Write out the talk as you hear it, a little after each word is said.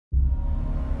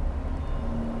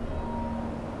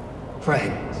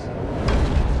friends,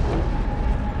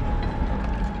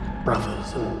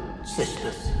 brothers and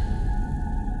sisters,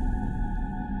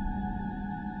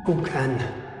 who can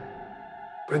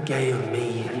regale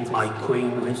me and my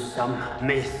queen with some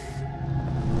myth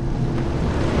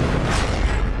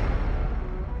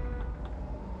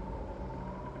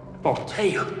or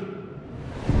tale.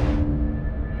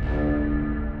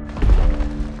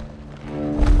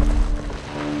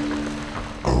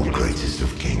 O greatest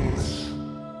of kings,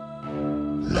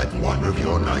 let one of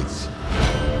your knights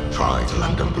try to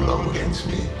land a blow against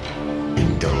me.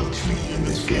 Indulge me in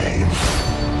this game.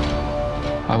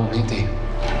 I will meet thee.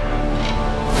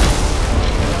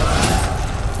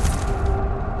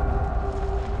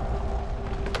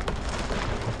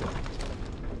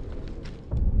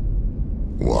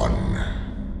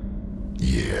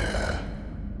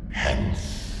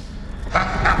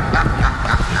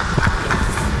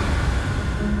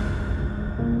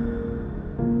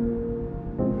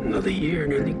 Another year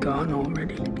nearly gone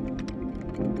already.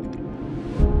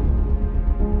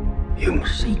 You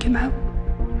must seek him out.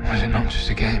 Was it not just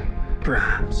a game?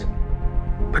 Perhaps,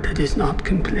 but it is not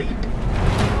complete.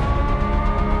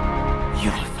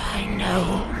 You'll find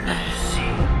no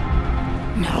mercy,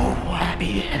 no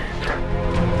happy end.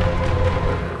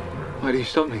 Why do you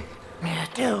stop me? Your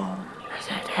doom is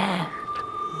at hand.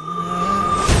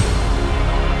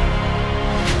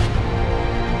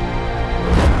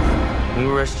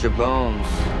 You rest your bones.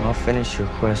 I'll finish your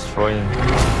quest for you.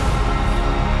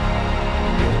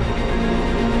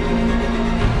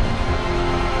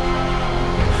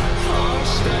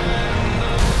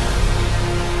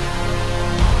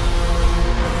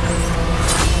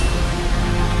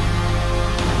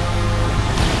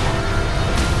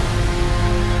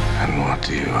 And what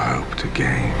do you hope to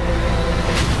gain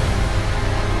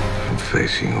from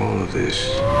facing all of this?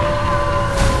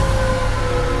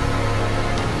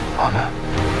 Honor.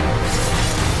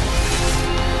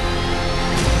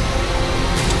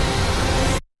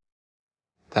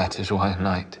 That is why a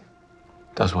knight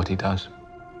does what he does.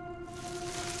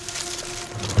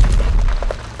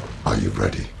 Are you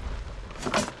ready?